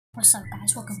What's up,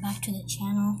 guys? Welcome back to the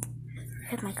channel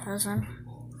with my cousin.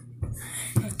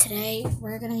 And today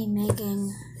we're gonna be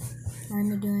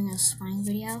doing a spying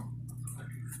video.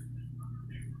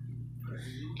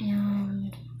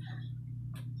 And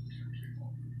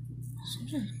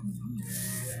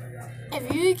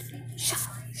if you shut up.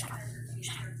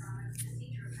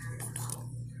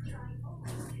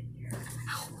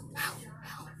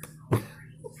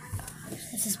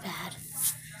 This is bad.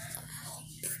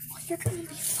 You're gonna be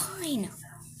fine.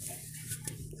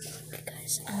 Okay,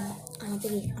 guys. I don't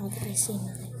think I see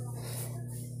nothing.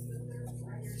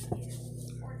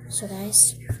 So,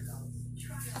 guys.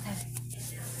 Okay.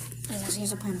 Here's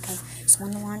the plan. Okay. So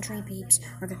when the laundry beeps,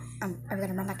 we're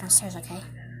gonna run back downstairs. Okay.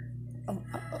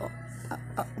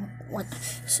 What?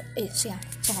 So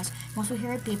guys. Once we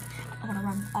hear it beep, I'm gonna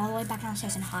run all the way back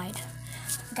downstairs and hide.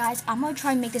 Guys, I'm gonna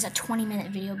try and make this a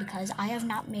 20-minute video because I have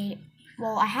not made.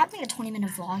 Well, I have made a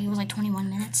 20-minute vlog. It was like 21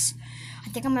 minutes. I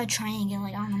think I'm gonna try and get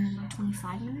like, I don't know, maybe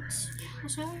 25 minutes or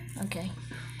so. Okay.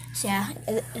 So yeah,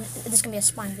 this is gonna be a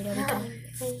spying video.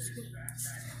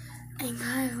 And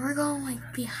guys, we're going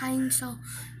like behind, so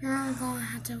you're not gonna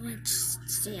have to like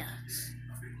see us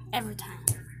every time.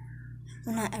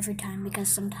 Well, not every time because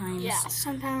sometimes. Yeah,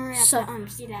 sometimes we have to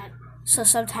see that. So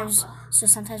sometimes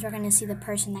we're gonna see the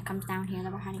person that comes down here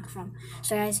that we're hiding from.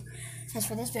 So guys, as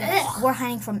for this video, we're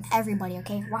hiding from everybody.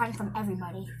 Okay, we're hiding from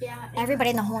everybody. Yeah. Everybody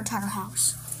in the whole entire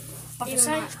house. But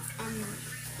besides,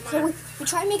 so we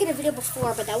tried making a video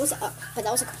before, but that was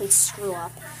a complete screw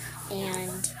up.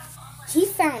 And he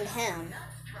found him.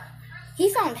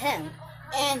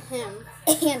 And him.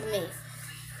 And me.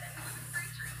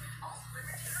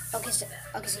 Okay, so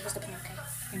here's the plan. Okay,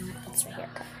 and it's right here.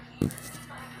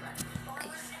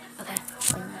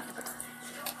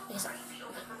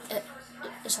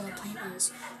 So the plan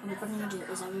is, what we're gonna do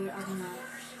is that we are gonna,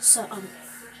 so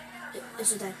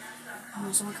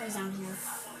when someone comes down here,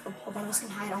 one of us can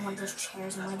hide on one of those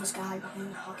chairs and one of us can hide behind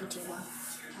the hockey table,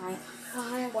 alright?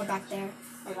 Or back there,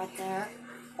 or right there,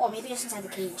 or maybe just inside the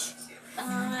cage.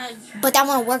 But that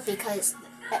won't work because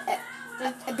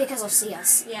they'll see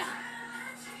us. Yeah.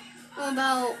 What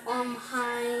about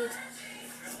hide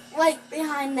like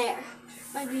behind there,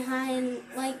 like behind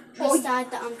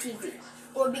beside the TV.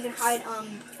 Or we can hide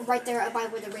right there by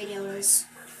where the radio is,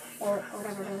 or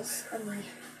whatever it is.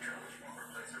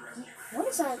 What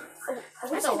is that?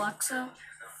 That's Alexa.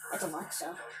 It's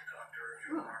Alexa.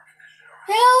 Oh.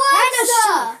 Hey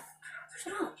Alexa!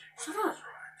 Shut up!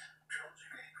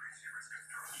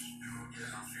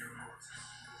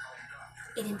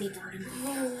 It didn't beep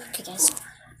though. Okay, guys.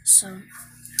 So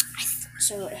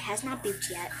it has not beeped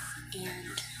yet,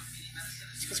 and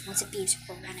because once it beeps,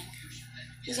 we're running.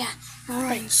 Yeah, we're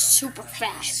running super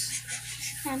fast.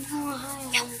 And Yo.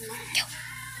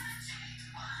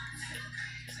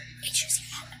 It should see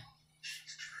that.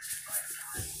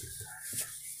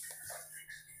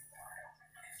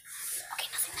 Okay,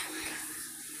 nothing there.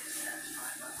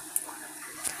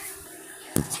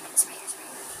 It's right here.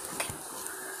 Okay.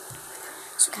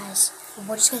 So guys,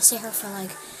 we're just gonna sit here for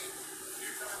like.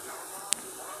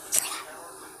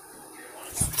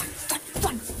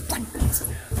 Run.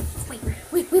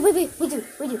 Wait. We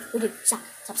do. Stop.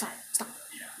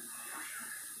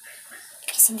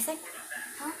 Can you see anything?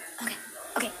 Huh?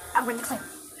 Okay. We're in the clear.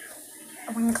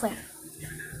 Okay, we're in the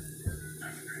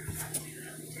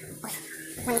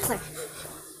clear.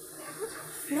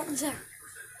 Nothing's there.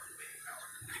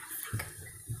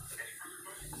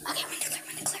 Okay, we're in the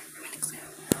clear.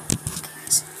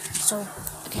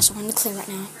 Okay, so we're in the clear right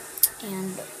now.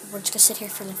 And we're just gonna sit here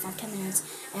for like 5-10 minutes,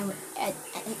 and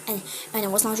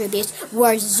it wasn't laundry beast.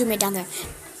 We're zooming down there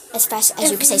as fast as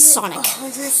you can say Sonic.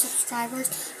 100 subscribers,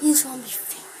 he's gonna be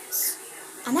famous.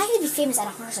 I'm not gonna be famous at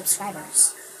 100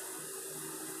 subscribers.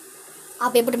 I'll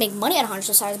be able to make money at 100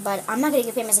 subscribers, but I'm not gonna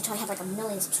get famous until I have like 1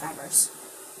 million subscribers.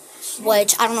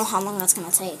 Which I don't know how long that's gonna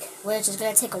take. Which is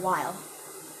gonna take a while.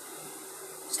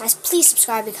 So guys, please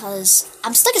subscribe because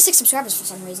I'm stuck at 6 subscribers for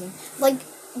some reason.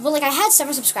 I had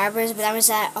 7 subscribers, but that was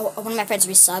that one of my friends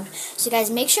resubbed. So guys,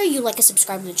 make sure you like and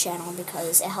subscribe to the channel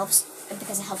because it helps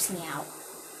me out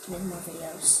to make more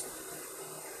videos.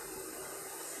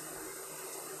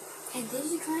 And did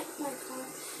you try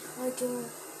do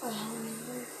a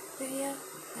home video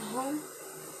at home?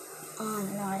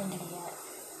 No, I didn't get it yet.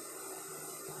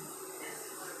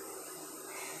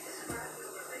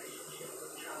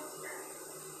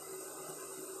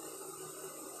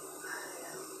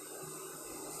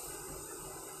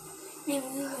 Maybe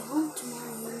we get home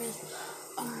tomorrow and we make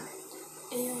a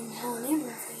Hello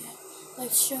Neighborhood video,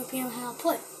 like show people how to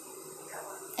play.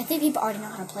 I think people already know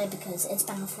how to play because it's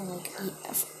been out for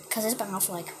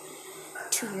like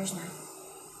 2 years now.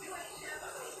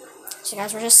 So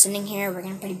guys, we're just sitting here. We're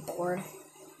getting pretty bored.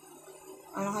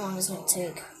 I don't know how long this is gonna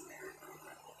take.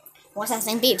 What's that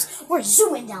thing beeps? We're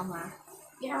zooming down there.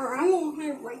 Yeah, I'm over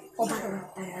here right. Oh, by the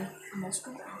way, I'm also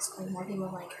going to ask like more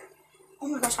people like, oh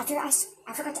my gosh, I forgot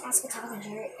to ask Attack and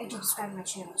Jerry to subscribe to my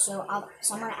channel. So I'm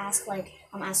gonna ask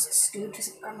Scoot to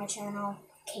subscribe to my channel,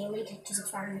 Kaylee to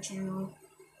subscribe to my channel,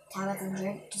 Tabitha and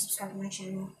Jared to subscribe to my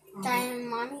channel. Diane,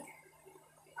 mommy,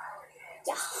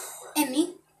 Yeah. and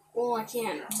me. Well, I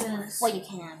can't. Well, you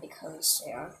can because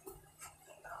yeah.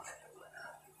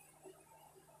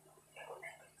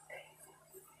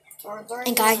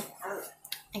 And guys,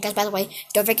 by the way,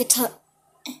 don't forget to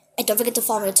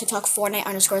follow me on TikTok,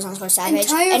 Fortnite__Savage.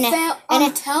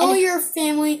 Tell your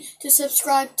family to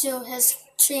subscribe to his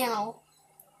channel.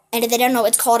 And if they don't know,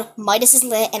 it's called Midas is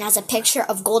Lit and has a picture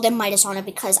of Golden Midas on it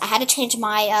because I had to change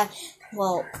my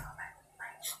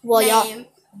Name.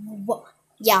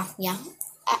 Yeah.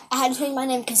 I had to change my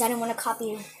name because I didn't want to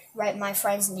copyright my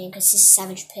friend's name because he's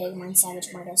Savage Pig, mine's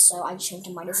Savage Midas, so I changed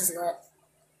to Midas is Lit.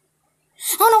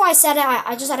 I don't know why I said it.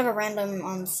 I just thought of a random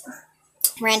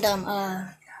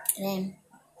name.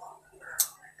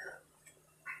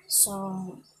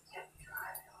 So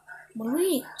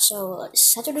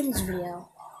Saturday's video.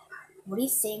 What do you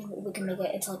think we can make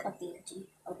it into like a BFG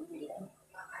of the video?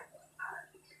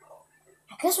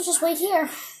 I guess we'll just wait here.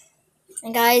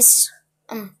 And guys,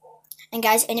 and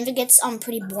if it gets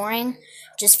pretty boring,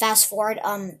 just fast forward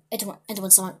into when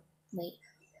someone wait.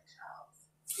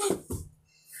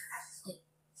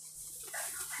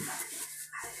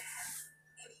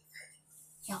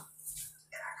 Yo.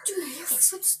 Dude, it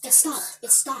stopped.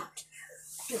 It stopped.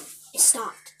 Dude, it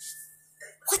stopped.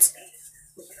 What?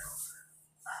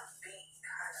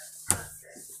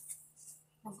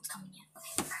 No one's coming yet.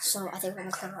 Okay. So I think we're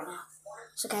gonna clear right now.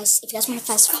 So guys, if you guys want to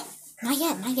fast forward, not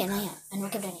yet. I'm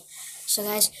not gonna do any. So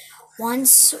guys,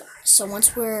 once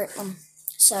we're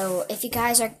if you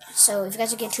guys are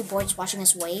getting too bored just watching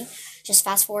us wait, just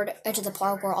fast forward to the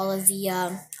part where all of the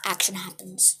action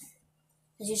happens.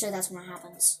 Because usually that's when it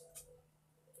happens.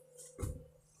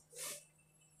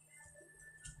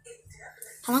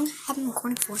 How long have I been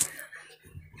recording for?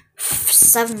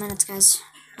 7 minutes, guys.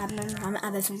 I've been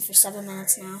filming for 7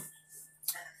 minutes now.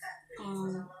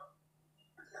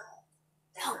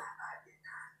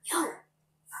 Yo.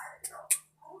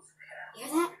 You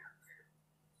hear that?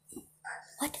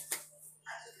 What?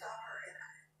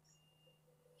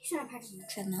 You should have practiced on the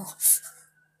treadmill.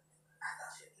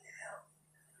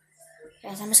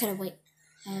 Guys, I'm just gonna wait.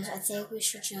 And I think we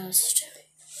should just...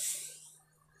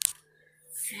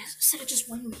 Instead of just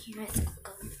waiting here, I think I'll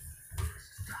go.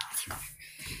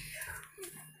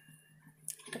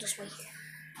 I could just wait here.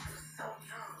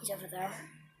 He's over there.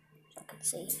 I can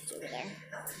see he's over there.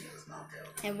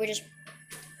 And we're just...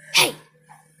 Hey!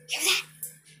 Hear that?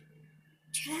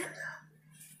 Did you hear that?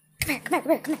 Come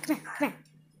here.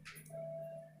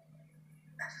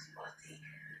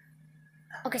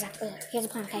 Okay, Zach, here's the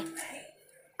plan, okay?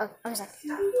 Oh, okay, Zach.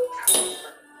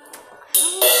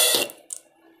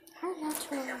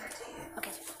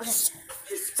 Okay,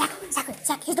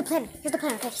 Zach, here's the plan,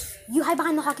 okay? You hide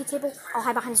behind the hockey table, I'll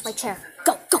hide behind this white chair.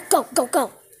 Go!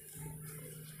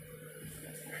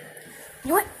 You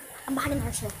know what? I'm behind in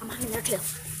there too.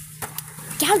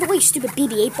 Get out of the way, you stupid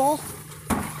BB-8 ball.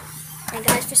 And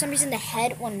guys, for some reason the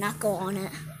head will not go on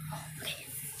it. Okay,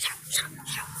 shut up.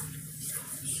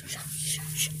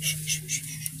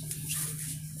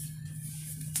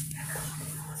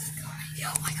 Yo,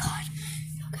 oh my god.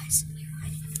 Yo, guys, we're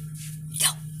hiding. Yo,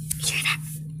 you hear that?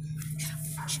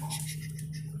 Shut up.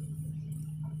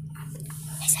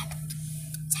 Hey, Zach,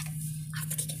 I don't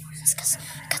think he can notice us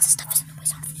because the stuff is in the way,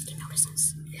 so I don't think he can notice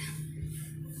us.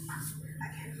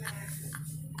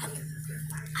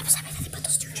 I'm just happy that they put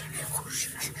those two chairs. Oh,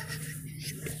 shoot.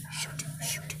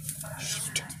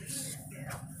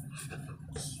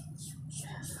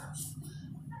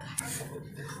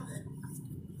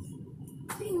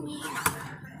 What do you mean?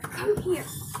 Come here.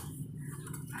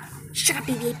 Shut up,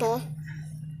 BB-8 ball.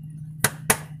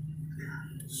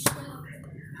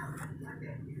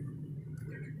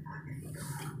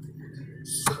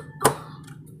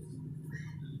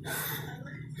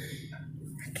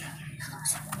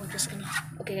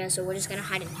 So we're just gonna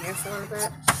hide in here for a little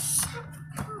bit.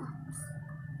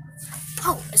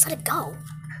 Oh, it's let it go.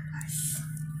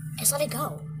 It's not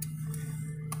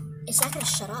gonna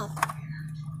shut up.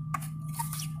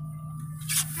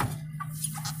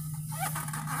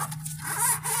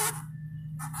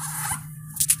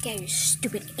 Yeah, you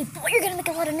stupid boy, you're gonna make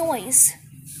a lot of noise.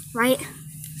 Right?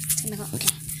 It's gonna go, okay.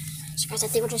 So guys, I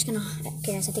think we're just gonna,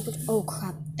 oh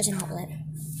crap, there's an outlet.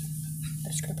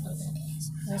 just gonna plug it.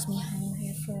 Where's me hiding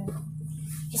here for?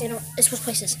 Because I don't. Switch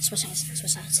places. Switch sides.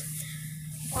 Switch sides.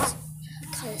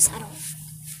 Because I don't.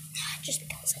 Just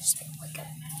because I just don't like it.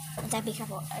 And then be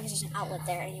careful. Because there's an outlet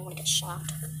there, and you want to get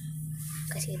shocked.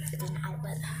 Because there's an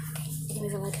outlet. Okay. You can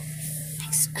move your leg.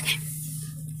 Thanks. Okay.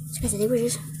 So guys, they were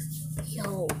just.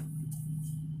 Yo.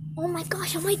 Oh my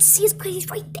gosh! I might see his because he's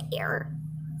right there.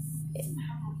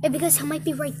 Yeah, because he might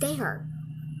be right there.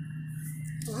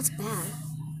 Well, that's bad.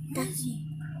 Where is he?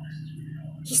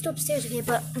 He's still upstairs, okay,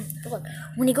 but look,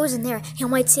 when he goes in there, he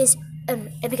might see his,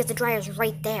 because the dryer's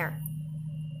right there.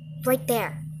 Right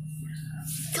there.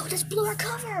 Yo, just blew our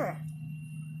cover!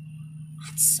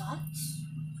 That sucks.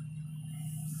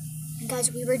 And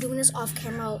guys, we were doing this off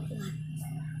camera. Oh,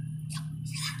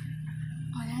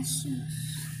 that's just...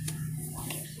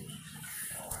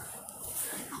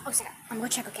 Oh, sorry. I'm gonna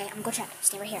check, okay? I'm gonna go check.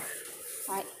 Stay right here.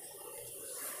 Alright.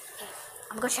 Okay,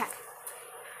 I'm gonna go check.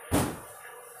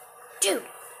 Dude!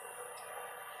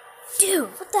 Dude,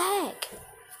 what the heck?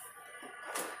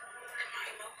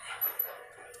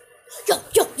 Yo!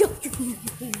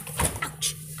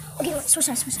 Ouch! Okay, wait, switch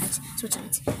sides. Switch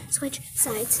sides.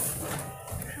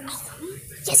 Oh,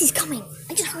 yes, he's coming!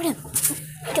 I just heard him.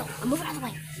 Yo, I'm moving out of the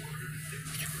way.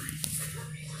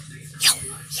 Yo,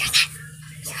 hear that?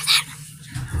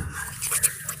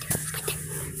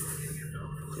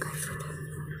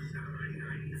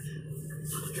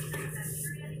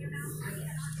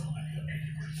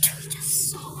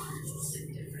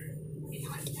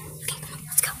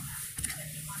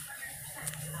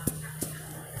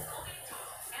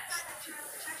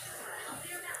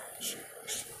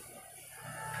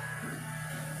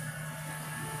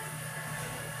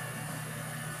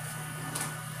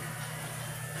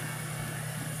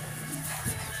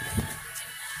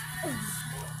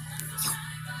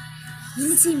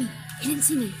 He didn't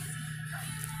see me.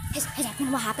 Hey, Dad, you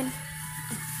know what happened?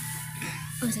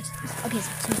 Oh, okay, so here's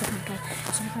the plan, okay?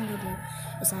 So what I'm gonna do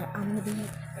is that I'm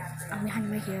gonna hide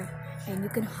right here, and you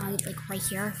can hide like right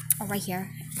here or right here.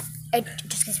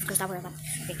 Just in case because that way.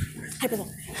 Okay, hide right there.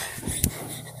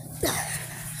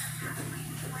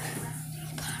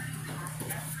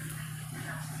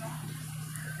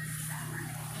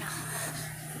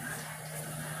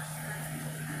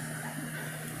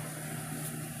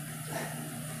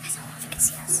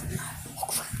 See us. Oh,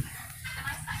 crap.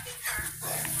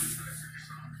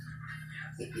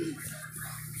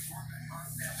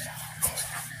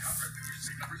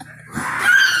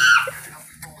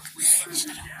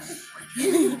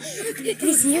 Did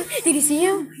he see you? He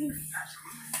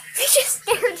just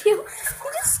scared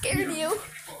you.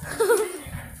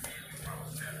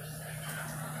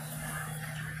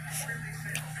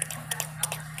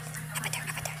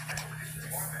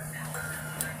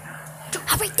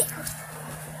 Right there.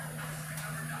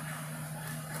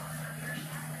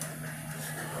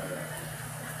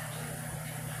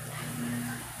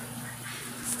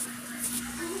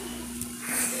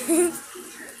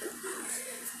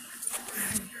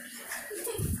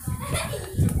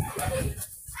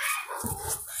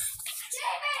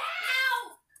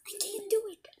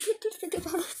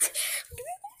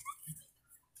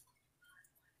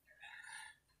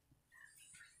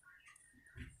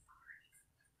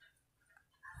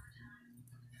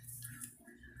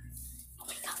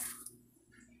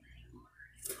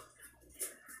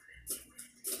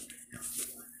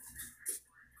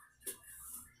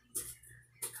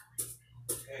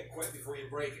 Hey, quit before you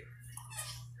break it.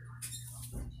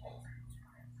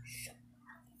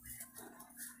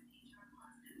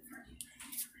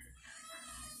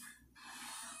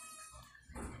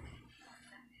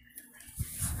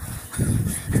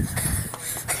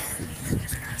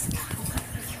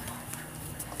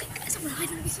 Okay, guys, I'm gonna hide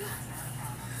under this.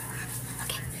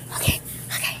 Okay.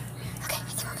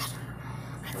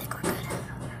 I think we're good.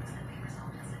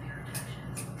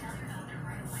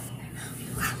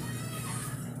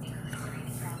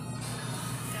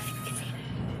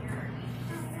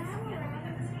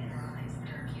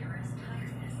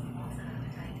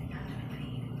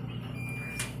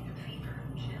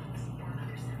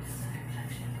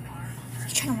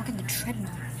 He's trying to work on the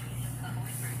treadmill.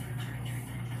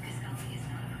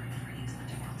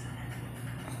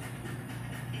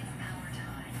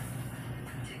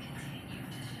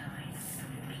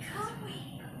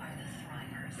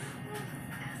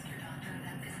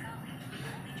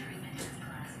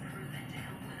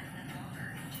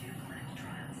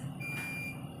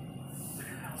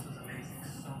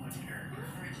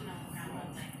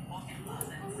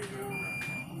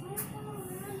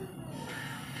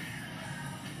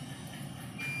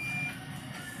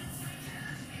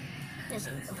 This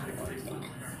is the hard work thing.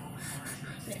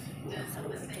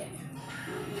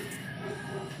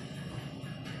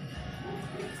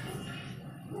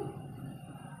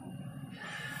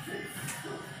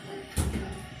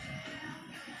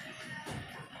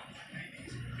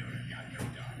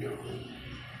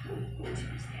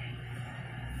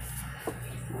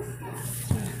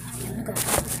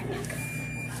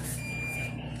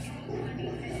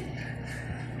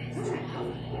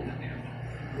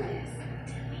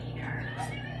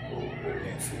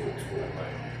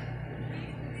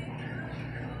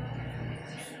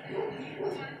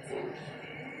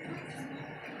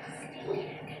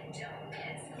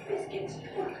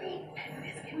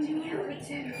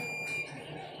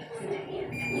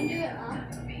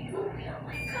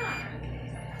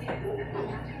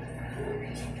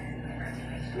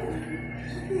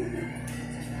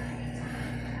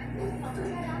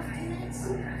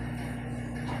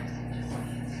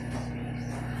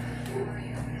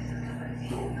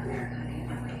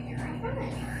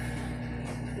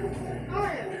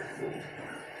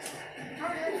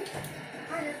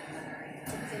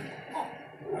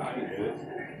 Now you do it.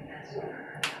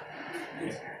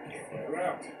 Yeah, get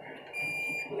around.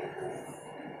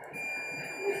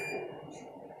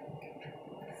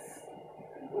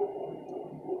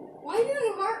 Why are you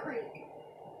doing heart rate?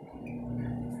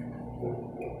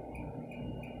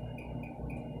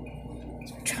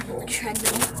 Trying on the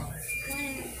treadmill.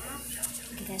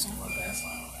 Okay, guys,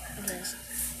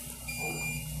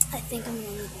 I think I'm gonna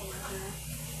leave it here.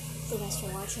 Thank you guys for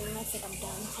watching. I think I'm done.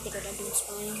 I think we're done doing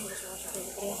spelling. Thank you guys for watching the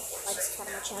video. Like, subscribe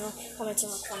to my channel. Comment to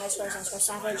my comments, and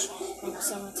Savage. And I'll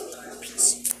see you next video.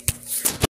 Peace.